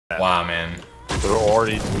Wow, man. We've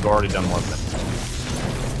already done one thing.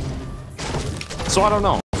 So I don't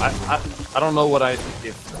know. I don't know what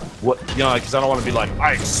you know, because I don't want to be like,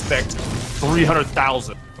 I expect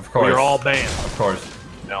 300,000. Of course. We're all banned. Of course.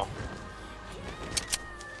 You know.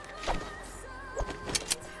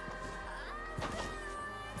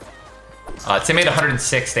 Tim made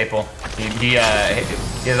 106 staple. He has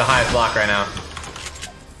the highest block right now.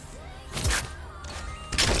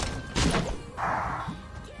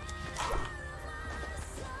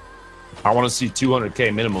 I want to see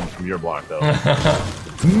 200K minimum from your block, though.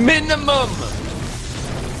 Minimum!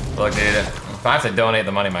 Look, dude, if I have to donate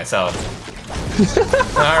the money myself.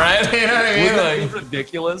 Alright, you know what I mean? Like,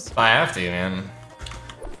 ridiculous. I have to, man.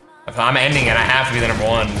 If I'm ending it, I have to be the number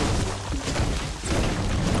one.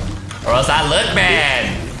 Or else I look bad.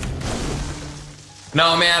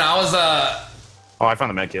 No, man, I was, Oh, I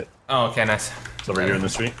found the med kit. Oh, okay, nice. It's over here in the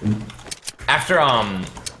street.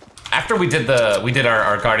 After we did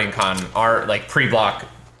our Guardian Con, our like pre-block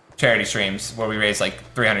charity streams where we raised like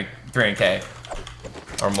 300K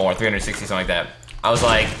or more, 360, something like that. I was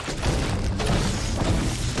like,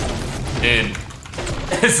 dude,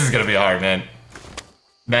 this is gonna be hard, man.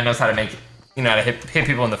 Man knows how to make, you know, how to hit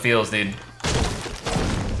people in the fields, dude.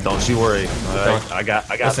 Don't you worry. I got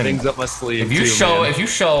Listen, things up my sleeve. If you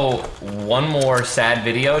show one more sad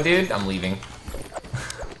video, dude, I'm leaving.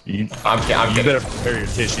 You I'm better prepare your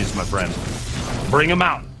tissues, my friend. Bring them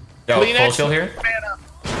out. Yo, full shield here.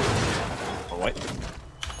 Oh, wait.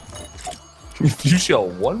 If you show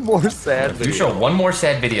one more sad video. If you show one more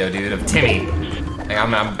sad video, dude, of Timmy, like,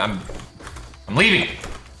 I'm leaving.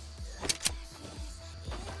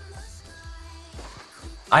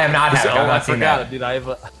 I have not had it. I've not seen that. Dude, I've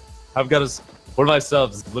got one of my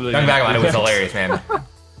subs literally. Coming back on it was hilarious, man.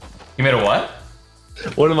 You made a what?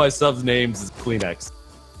 One of my subs' names is Kleenex.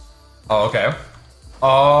 Oh, okay.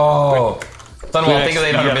 Oh. Sunwell, think of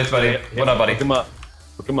 800 bits, buddy. What up, buddy? Look him up.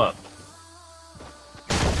 Look him up.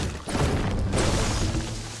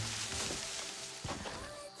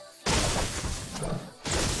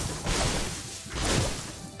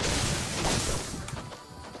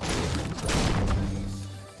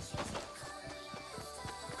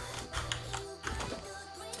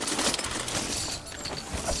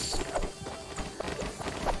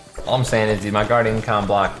 All I'm saying is, dude, my Guardian Con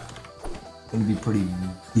block gonna be pretty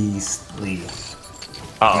beastly.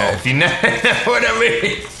 Uh-oh. You know, if you know what I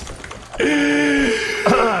mean.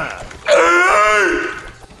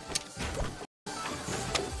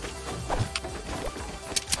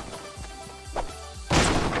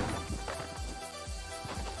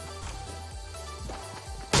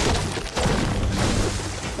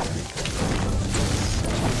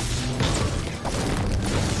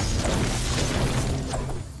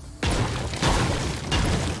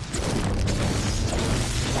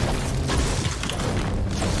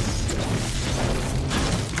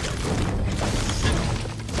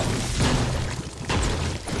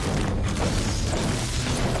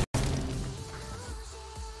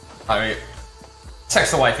 I mean,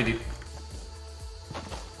 text the wifey, dude.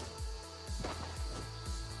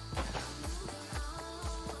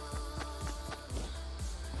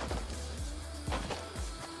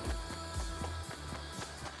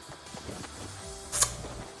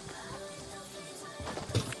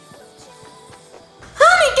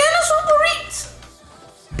 Honey, get us Uber Eats.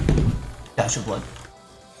 That's your blood.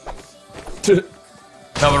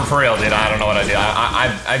 No, but for real, dude, I don't know what I did.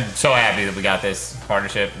 I'm so happy that we got this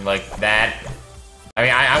partnership like that. I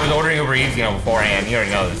mean, I was ordering Uber Eats, you know, beforehand. You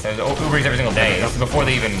already know this. I was Uber Eats every single day. This is before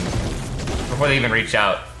they even reached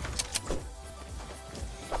out.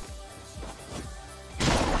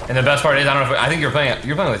 And the best part is, I don't know if I think you were playing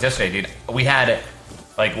with this yesterday, dude. We had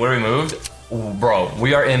like where we moved, ooh, bro.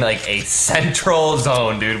 We are in like a central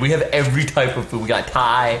zone, dude. We have every type of food. We got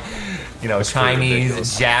Thai. You know, that's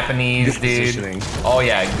Chinese, Japanese, dude. Oh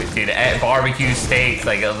yeah, dude, barbecue steaks,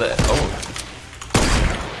 like oh.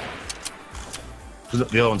 The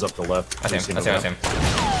other one's up to the left. I see him.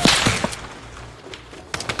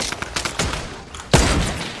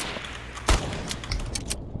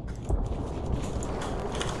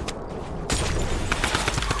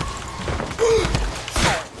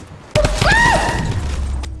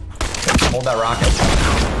 Hold that rocket.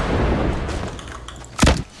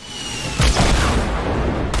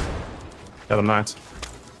 Got him nice.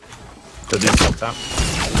 The dude's up top.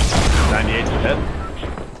 98 to the head.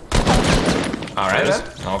 Alright,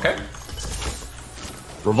 okay.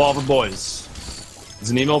 Revolver Boys. It's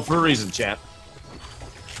an email for a reason, chat.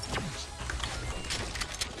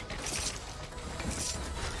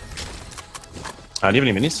 Do you have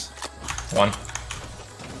any minis? One.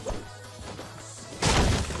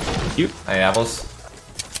 you. Hey, apples.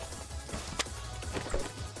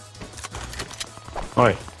 Oh,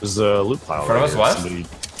 wait, there's a loot pile. In front of us, what? Somebody...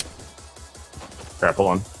 Crap, hold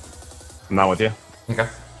on. I'm not with you. Okay.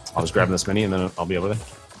 I'll just grab this mini and then I'll be over there.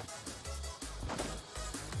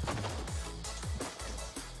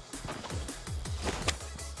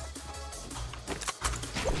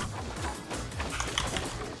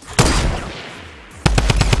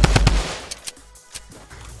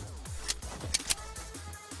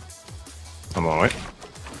 I'm on my way.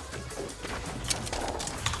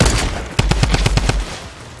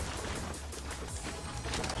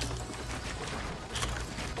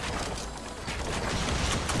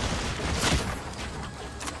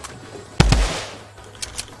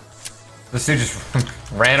 This dude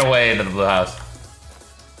just ran away into the blue house.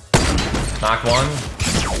 Knocked one.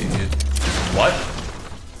 What?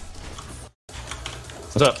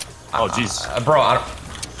 What's up? Oh, jeez. Bro, I don't...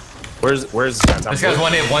 Where's this guy? This guy's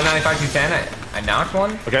 1 hit, 195, 210. I knocked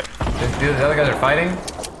one. Okay. Dude, the other guys are fighting. I'm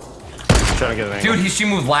trying to get an angle. Dude, she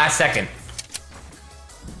moved last second.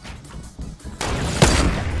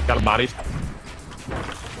 Got a body.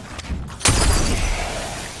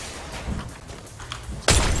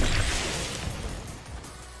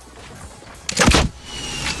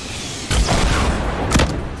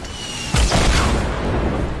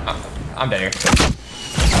 I'm dead here.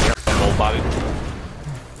 Old body.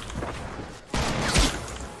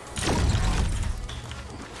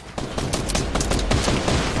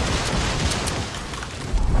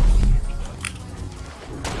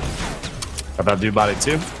 Got that dude body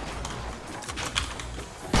too.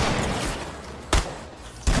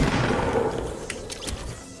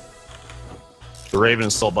 The Raven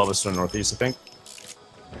is still above us to the northeast, I think.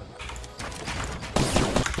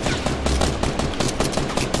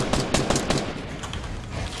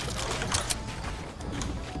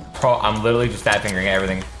 Bro, I'm literally just fat fingering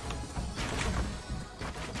everything.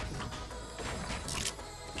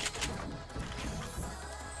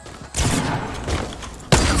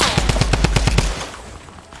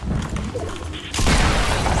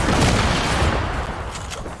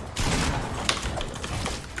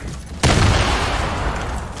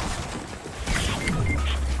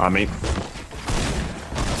 On me.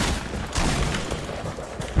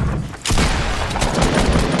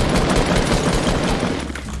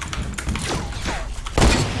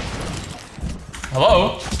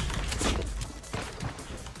 Hello?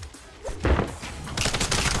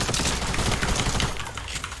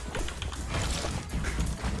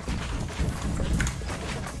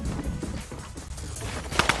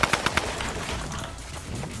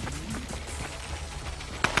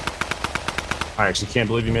 I actually can't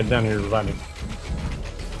believe you made it down here to revive me.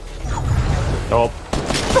 Oh.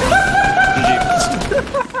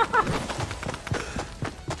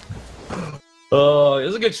 It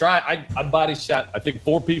was a good try. I body shot, I think,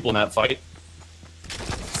 4 people in that fight.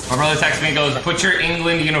 My brother texts me and goes, put your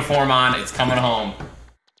England uniform on, it's coming home.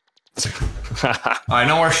 Alright,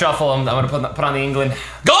 no more shuffle. I'm gonna put on the England.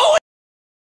 Go!